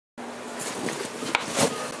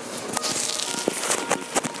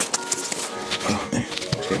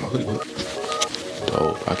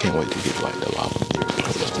Dope. I can't wait to get like the lava.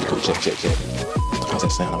 Check. How's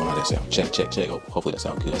that sound? I don't know how that sound. Check. Hopefully that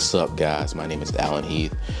sounds good. What's up, guys? My name is Alan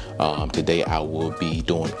Heath. Today I will be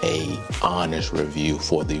doing a honest review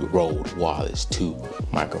for the Rode Wireless 2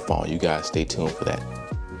 microphone. You guys stay tuned for that.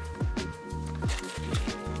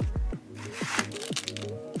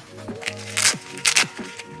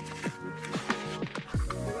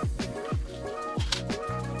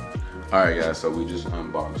 Alright guys, so we just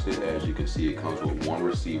unboxed it. As you can see, it comes with one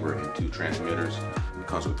receiver and two transmitters. It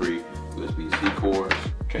comes with 3 USB-C cords,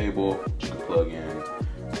 cable you can plug in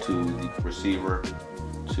to the receiver,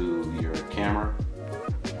 to your camera.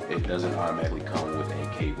 It doesn't automatically come with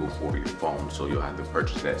a cable for your phone, so you'll have to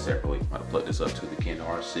purchase that separately. I'm going to plug this up to the Ken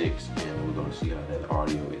R6, and we're going to see how that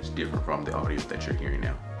audio is different from the audio that you're hearing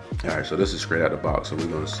now. Alright, so this is straight out of the box, so we're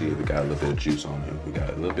going to see if we got a little bit of juice on it. We got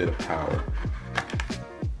a little bit of power.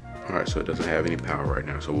 Alright, so it doesn't have any power right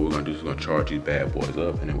now. So what we're gonna do is we're gonna charge these bad boys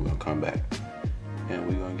up, and then we're gonna come back and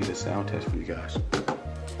we're gonna get a sound test for you guys.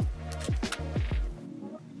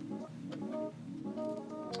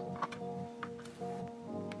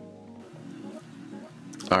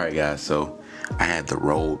 Alright guys, so I had the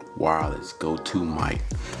Rode Wireless Go 2 mic.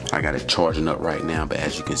 I got it charging up right now, but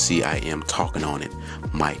as you can see, I am talking on it.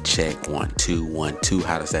 Mic check, 1 2 1 2.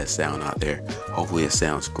 How does that sound out there? Hopefully it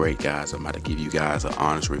sounds great, guys. I'm about to give you guys an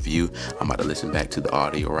honest review. I'm about to listen back to the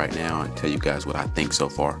audio right now and tell you guys what I think so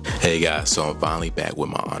far. Hey guys, so I'm finally back with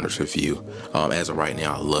my honest review. As of right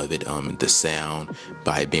now, I love it. The sound,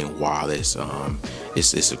 by it being wireless,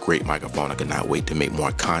 it's a great microphone. I cannot wait to make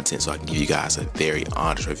more content so I can give you guys a very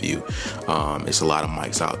honest review. It's a lot of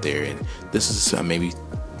mics out there, and this is maybe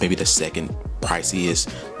the second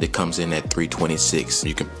priciest. That comes in at $326.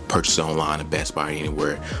 You can purchase it online at Best Buy,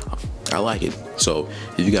 anywhere. I like it. So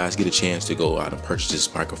if you guys get a chance to go out and purchase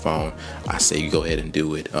this microphone, I say you go ahead and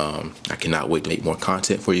do it. I cannot wait to make more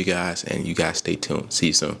content for you guys, and you guys stay tuned. See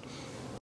you soon.